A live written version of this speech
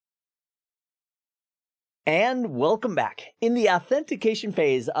And welcome back. In the authentication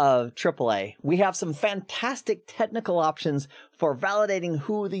phase of AAA, we have some fantastic technical options for validating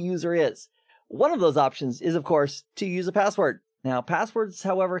who the user is. One of those options is, of course, to use a password. Now, passwords,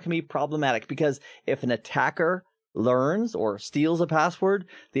 however, can be problematic because if an attacker learns or steals a password,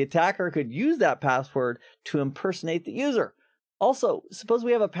 the attacker could use that password to impersonate the user. Also, suppose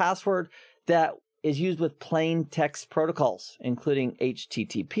we have a password that is used with plain text protocols, including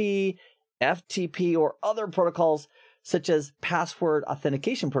HTTP, FTP, or other protocols such as Password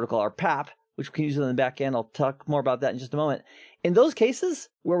Authentication Protocol, or PAP, which we can use in the back end. I'll talk more about that in just a moment. In those cases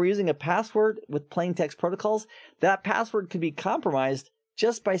where we're using a password with plain text protocols, that password could be compromised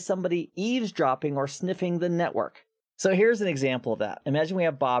just by somebody eavesdropping or sniffing the network. So here's an example of that. Imagine we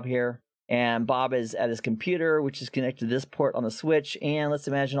have Bob here, and Bob is at his computer, which is connected to this port on the switch. And let's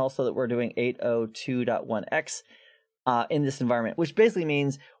imagine also that we're doing 802.1x. In this environment, which basically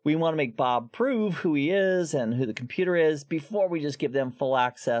means we want to make Bob prove who he is and who the computer is before we just give them full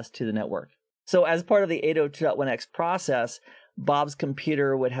access to the network. So as part of the 802.1x process, Bob's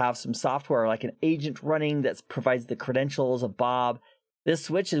computer would have some software like an agent running that provides the credentials of Bob. This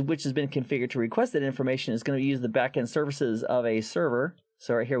switch, which has been configured to request that information, is going to use the backend services of a server.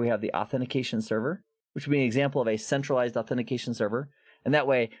 So right here we have the authentication server, which would be an example of a centralized authentication server. And that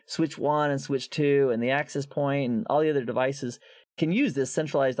way, switch 1 and switch 2 and the access point and all the other devices can use this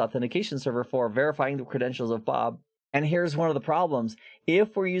centralized authentication server for verifying the credentials of Bob. And here's one of the problems.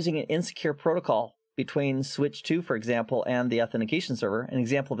 If we're using an insecure protocol between switch 2, for example, and the authentication server, an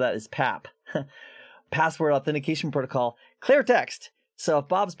example of that is PAP, Password Authentication Protocol, clear text. So if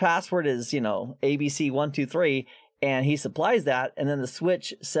Bob's password is, ABC123, and he supplies that, and then the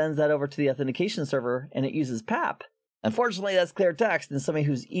switch sends that over to the authentication server and it uses PAP, unfortunately, that's clear text, and somebody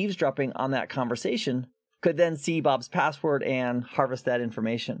who's eavesdropping on that conversation could then see Bob's password and harvest that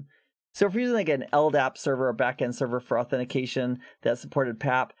information. So if we're using like an LDAP server, a backend server for authentication that supported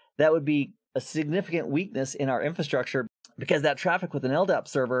PAP, that would be a significant weakness in our infrastructure because that traffic with an LDAP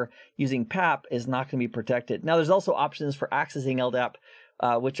server using PAP is not going to be protected. Now, there's also options for accessing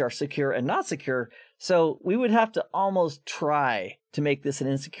LDAP, which are secure and not secure. So we would have to almost try to make this an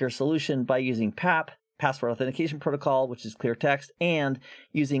insecure solution by using PAP, Password Authentication Protocol, which is clear text, and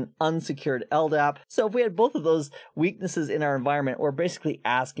using unsecured LDAP. So if we had both of those weaknesses in our environment, we're basically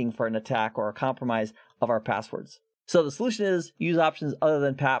asking for an attack or a compromise of our passwords. So the solution is use options other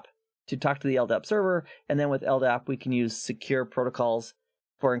than PAP to talk to the LDAP server, and then with LDAP, we can use secure protocols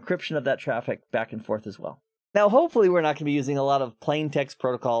for encryption of that traffic back and forth as well. Now, hopefully we're not going to be using a lot of plain text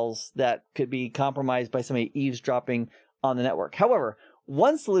protocols that could be compromised by somebody eavesdropping on the network. However,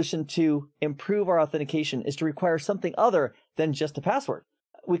 one solution to improve our authentication is to require something other than just a password.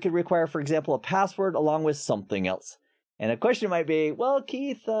 We could require, for example, a password along with something else. And a question might be, well,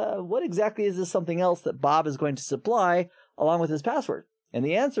 Keith, what exactly is this something else that Bob is going to supply along with his password? And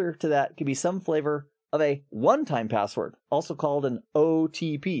the answer to that could be some flavor of a one-time password, also called an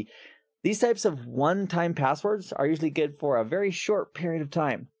OTP. These types of one-time passwords are usually good for a very short period of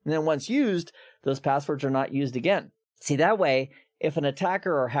time. And then once used, those passwords are not used again. See, that way, if an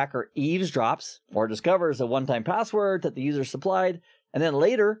attacker or hacker eavesdrops or discovers a one-time password that the user supplied, and then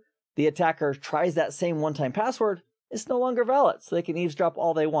later the attacker tries that same one-time password, it's no longer valid, so they can eavesdrop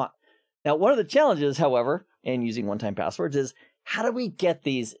all they want. Now, one of the challenges, however, in using one-time passwords is how do we get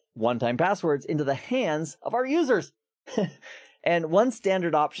these one-time passwords into the hands of our users? And one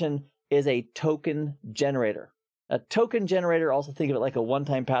standard option is a token generator. A token generator, also think of it like a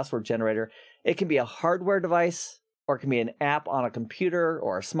one-time password generator. It can be a hardware device, or it can be an app on a computer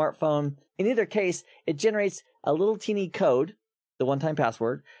or a smartphone. In either case, it generates a little teeny code, the one-time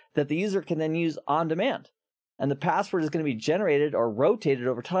password, that the user can then use on demand. And the password is going to be generated or rotated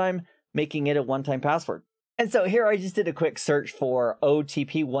over time, making it a one-time password. And so here I just did a quick search for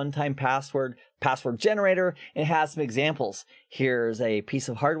OTP one-time password generator. It has some examples. Here's a piece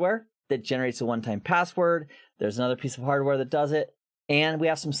of hardware that generates a one-time password. There's another piece of hardware that does it. And we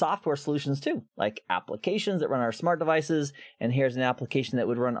have some software solutions too, like applications that run on our smart devices. And here's an application that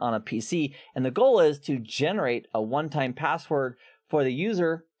would run on a PC. And the goal is to generate a one-time password for the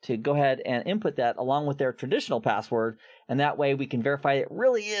user to go ahead and input that along with their traditional password. And that way we can verify it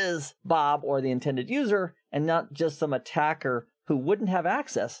really is Bob or the intended user and not just some attacker who wouldn't have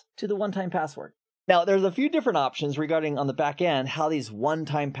access to the one-time password. Now, there's a few different options regarding on the back end how these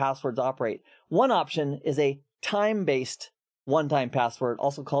one-time passwords operate. One option is a time-based one-time password,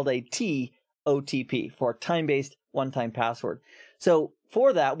 also called a TOTP, for time-based one-time password. So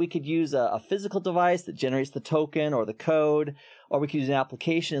for that, we could use a physical device that generates the token or the code, or we could use an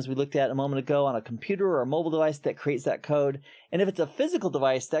application, as we looked at a moment ago, on a computer or a mobile device that creates that code. And if it's a physical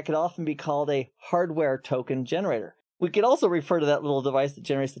device, that could often be called a hardware token generator. We could also refer to that little device that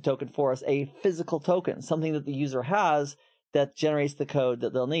generates the token for us a physical token, something that the user has that generates the code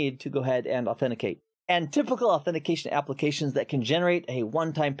that they'll need to go ahead and authenticate. And typical authentication applications that can generate a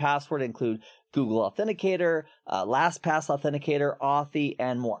one-time password include Google Authenticator, LastPass Authenticator, Authy,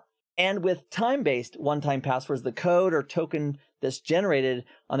 and more. And with time-based one-time passwords, the code or token that's generated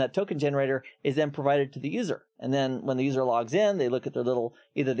on that token generator is then provided to the user. And then when the user logs in, they look at their little,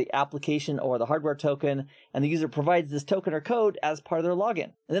 either the application or the hardware token, and the user provides this token or code as part of their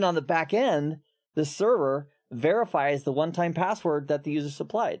login. And then on the back end, the server verifies the one-time password that the user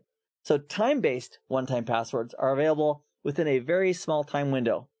supplied. So time-based one-time passwords are available within a very small time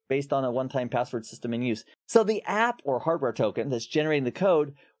window based on a one-time password system in use. So the app or hardware token that's generating the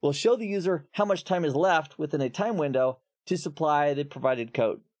code will show the user how much time is left within a time window to supply the provided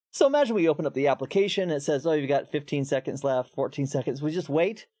code. So imagine we open up the application, it says, oh, you've got 15 seconds left, 14 seconds. We just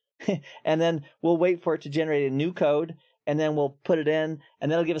wait, and then we'll wait for it to generate a new code, and then we'll put it in,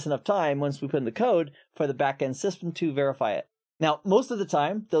 and that'll give us enough time once we put in the code for the back-end system to verify it. Now, most of the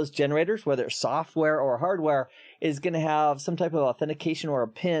time, those generators, whether it's software or hardware, is going to have some type of authentication or a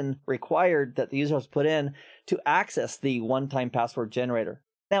PIN required that the user has put in to access the one-time password generator.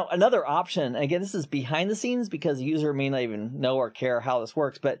 Now, another option, again, this is behind the scenes because the user may not even know or care how this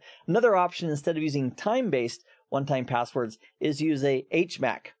works, but another option instead of using time-based one-time passwords is use a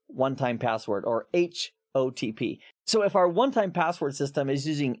HMAC one-time password or HOTP. So if our one-time password system is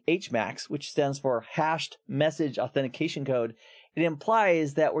using HMACs, which stands for Hashed Message Authentication Code, it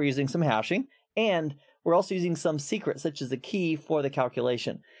implies that we're using some hashing and we're also using some secrets such as a key for the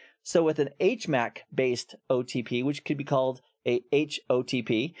calculation. So with an HMAC-based OTP, which could be called a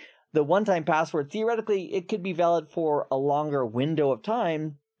HOTP, the one-time password, theoretically, it could be valid for a longer window of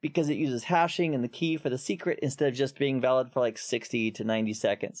time because it uses hashing and the key for the secret instead of just being valid for like 60 to 90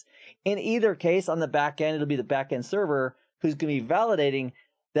 seconds. In either case, on the back end, it'll be the back end server who's going to be validating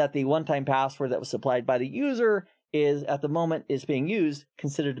that the one-time password that was supplied by the user is, at the moment is being used,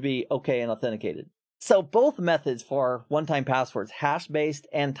 considered to be okay and authenticated. So both methods for one-time passwords, hash-based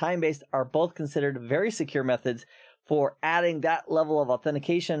and time-based, are both considered very secure methods for adding that level of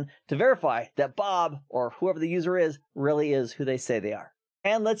authentication to verify that Bob, or whoever the user is, really is who they say they are.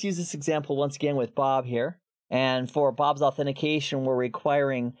 And let's use this example once again with Bob here. And for Bob's authentication, we're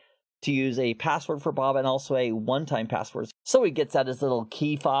requiring to use a password for Bob and also a one-time password. So he gets out his little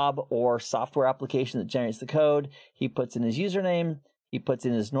key fob or software application that generates the code. He puts in his username. He puts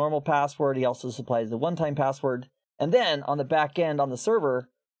in his normal password. He also supplies the one-time password. And then on the back end on the server,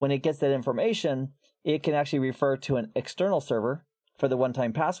 when it gets that information, it can actually refer to an external server for the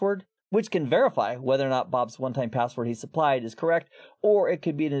one-time password, which can verify whether or not Bob's one-time password he supplied is correct, or it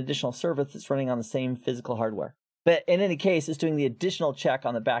could be an additional service that's running on the same physical hardware. But in any case, it's doing the additional check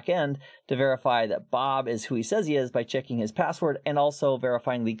on the back end to verify that Bob is who he says he is by checking his password and also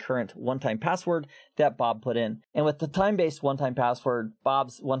verifying the current one-time password that Bob put in. And with the time-based one-time password,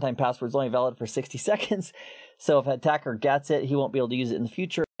 Bob's one-time password is only valid for 60 seconds. So if an attacker gets it, he won't be able to use it in the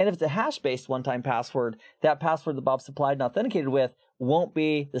future. And if it's a hash-based one-time password, that password that Bob supplied and authenticated with won't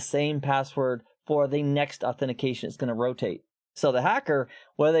be the same password for the next authentication. It's going to rotate. So the hacker,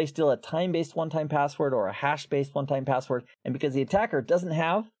 whether they steal a time-based one-time password or a hash-based one-time password, and because the attacker doesn't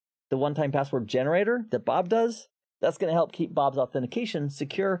have the one-time password generator that Bob does, that's going to help keep Bob's authentication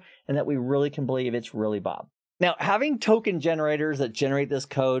secure and that we really can believe it's really Bob. Now, having token generators that generate this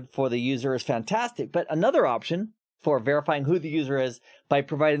code for the user is fantastic, but another option for verifying who the user is by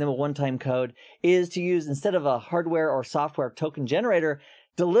providing them a one-time code is to use, instead of a hardware or software token generator,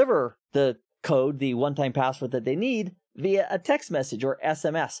 deliver the code, the one-time password that they need, via a text message or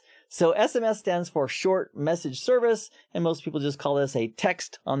SMS. So SMS stands for Short Message Service, and most people just call this a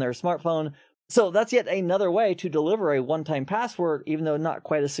text on their smartphone. So that's yet another way to deliver a one-time password, even though not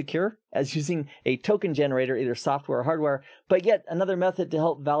quite as secure as using a token generator, either software or hardware, but yet another method to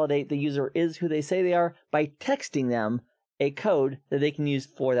help validate the user is who they say they are by texting them a code that they can use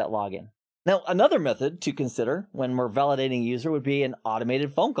for that login. Now, another method to consider when we're validating a user would be an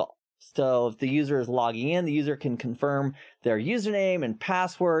automated phone call. So if the user is logging in, the user can confirm their username and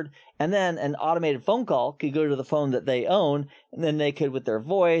password, and then an automated phone call could go to the phone that they own, and then they could, with their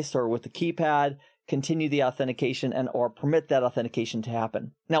voice or with the keypad, continue the authentication and or permit that authentication to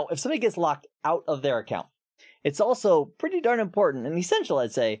happen. Now, if somebody gets locked out of their account, it's also pretty darn important and essential,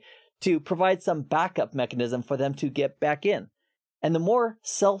 I'd say, to provide some backup mechanism for them to get back in. And the more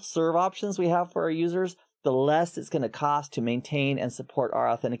self-serve options we have for our users, the less it's going to cost to maintain and support our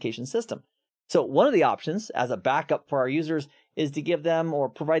authentication system. So one of the options as a backup for our users is to give them or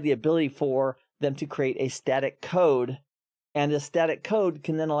provide the ability for them to create a static code. And this static code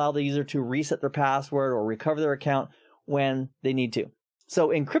can then allow the user to reset their password or recover their account when they need to.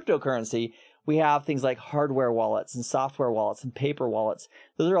 So in cryptocurrency, we have things like hardware wallets and software wallets and paper wallets.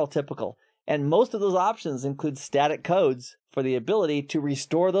 Those are all typical. And most of those options include static codes for the ability to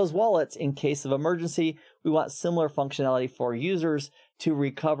restore those wallets in case of emergency. We want similar functionality for users to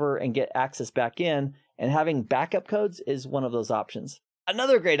recover and get access back in. And having backup codes is one of those options.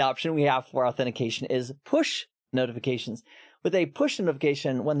 Another great option we have for authentication is push notifications. With a push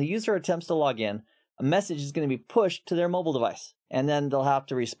notification, when the user attempts to log in, a message is going to be pushed to their mobile device. And then they'll have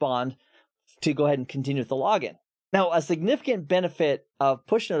to respond to go ahead and continue with the login. Now, a significant benefit of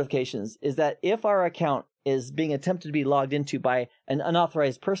push notifications is that if our account is being attempted to be logged into by an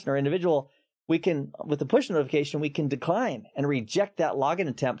unauthorized person or individual, we can, with the push notification, we can decline and reject that login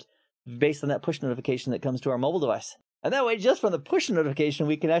attempt based on that push notification that comes to our mobile device. And that way, just from the push notification,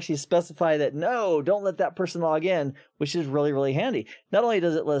 we can actually specify that, no, don't let that person log in, which is really, really handy. Not only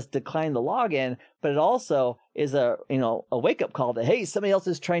does it let us decline the login, but it also is a wake-up call that, hey, somebody else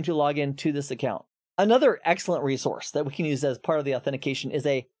is trying to log in to this account. Another excellent resource that we can use as part of the authentication is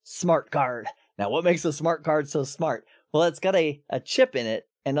a smart card. Now, what makes a smart card so smart? Well, it's got a chip in it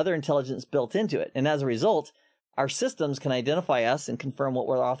and other intelligence built into it. And as a result, our systems can identify us and confirm what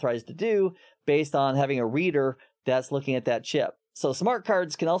we're authorized to do based on having a reader that's looking at that chip. So smart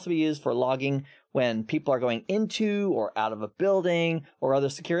cards can also be used for logging when people are going into or out of a building or other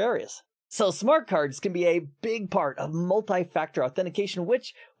secure areas. So smart cards can be a big part of multi-factor authentication,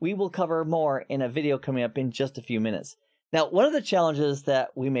 which we will cover more in a video coming up in just a few minutes. Now, one of the challenges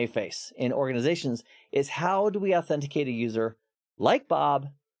that we may face in organizations is how do we authenticate a user like Bob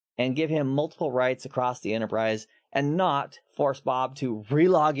and give him multiple rights across the enterprise and not force Bob to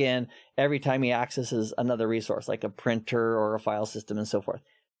re-log in every time he accesses another resource like a printer or a file system and so forth.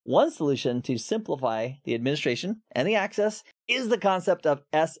 One solution to simplify the administration and the access is the concept of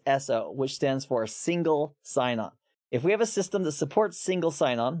SSO, which stands for single sign-on. If we have a system that supports single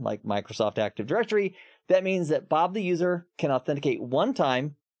sign-on, like Microsoft Active Directory, that means that Bob the user can authenticate one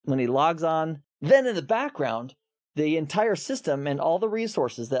time when he logs on. Then in the background, the entire system and all the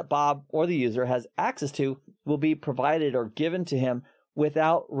resources that Bob or the user has access to will be provided or given to him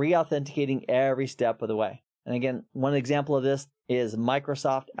without re-authenticating every step of the way. And again, one example of this is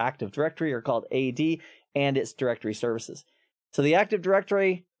Microsoft Active Directory, or called AD, and its directory services. So the Active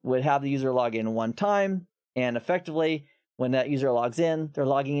Directory would have the user log in one time, and effectively, when that user logs in, they're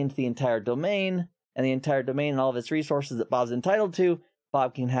logging into the entire domain, and the entire domain and all of its resources that Bob's entitled to,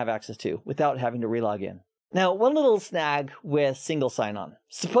 Bob can have access to without having to re-log in. Now, one little snag with single sign-on.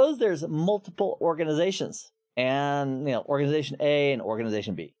 Suppose there's multiple organizations, and organization A and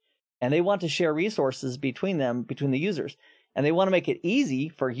organization B, and they want to share resources between them, between the users, and they want to make it easy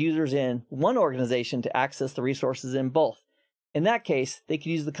for users in one organization to access the resources in both. In that case, they could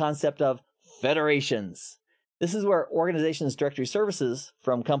use the concept of federations. This is where organizations' directory services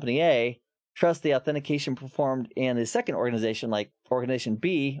from company A trust the authentication performed in the second organization, like organization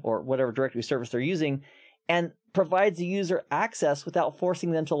B or whatever directory service they're using, and provides the user access without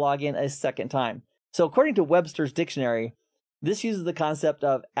forcing them to log in a second time. So according to Webster's dictionary, this uses the concept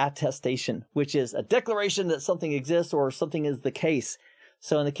of attestation, which is a declaration that something exists or something is the case.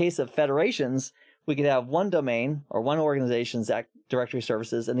 So in the case of federations, we could have one domain or one organization's directory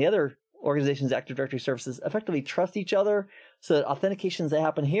services and the other organization's Active Directory services effectively trust each other so that authentications that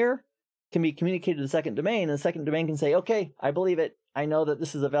happen here can be communicated to the second domain, and the second domain can say, okay, I believe it. I know that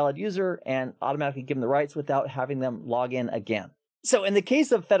this is a valid user, and automatically give them the rights without having them log in again. So in the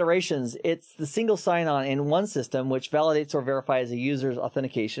case of federations, it's the single sign-on in one system which validates or verifies a user's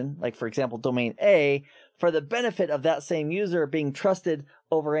authentication, like for example, domain A, for the benefit of that same user being trusted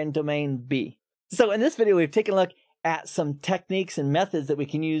over in domain B. So in this video, we've taken a look at some techniques and methods that we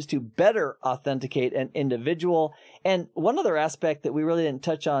can use to better authenticate an individual. And one other aspect that we really didn't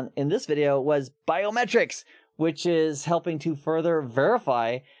touch on in this video was biometrics, which is helping to further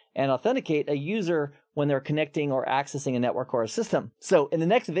verify and authenticate a user when they're connecting or accessing a network or a system. So in the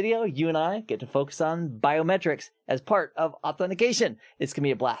next video, you and I get to focus on biometrics as part of authentication. It's going to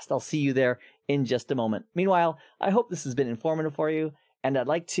be a blast. I'll see you there in just a moment. Meanwhile, I hope this has been informative for you, and I'd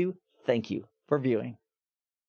like to thank you for viewing.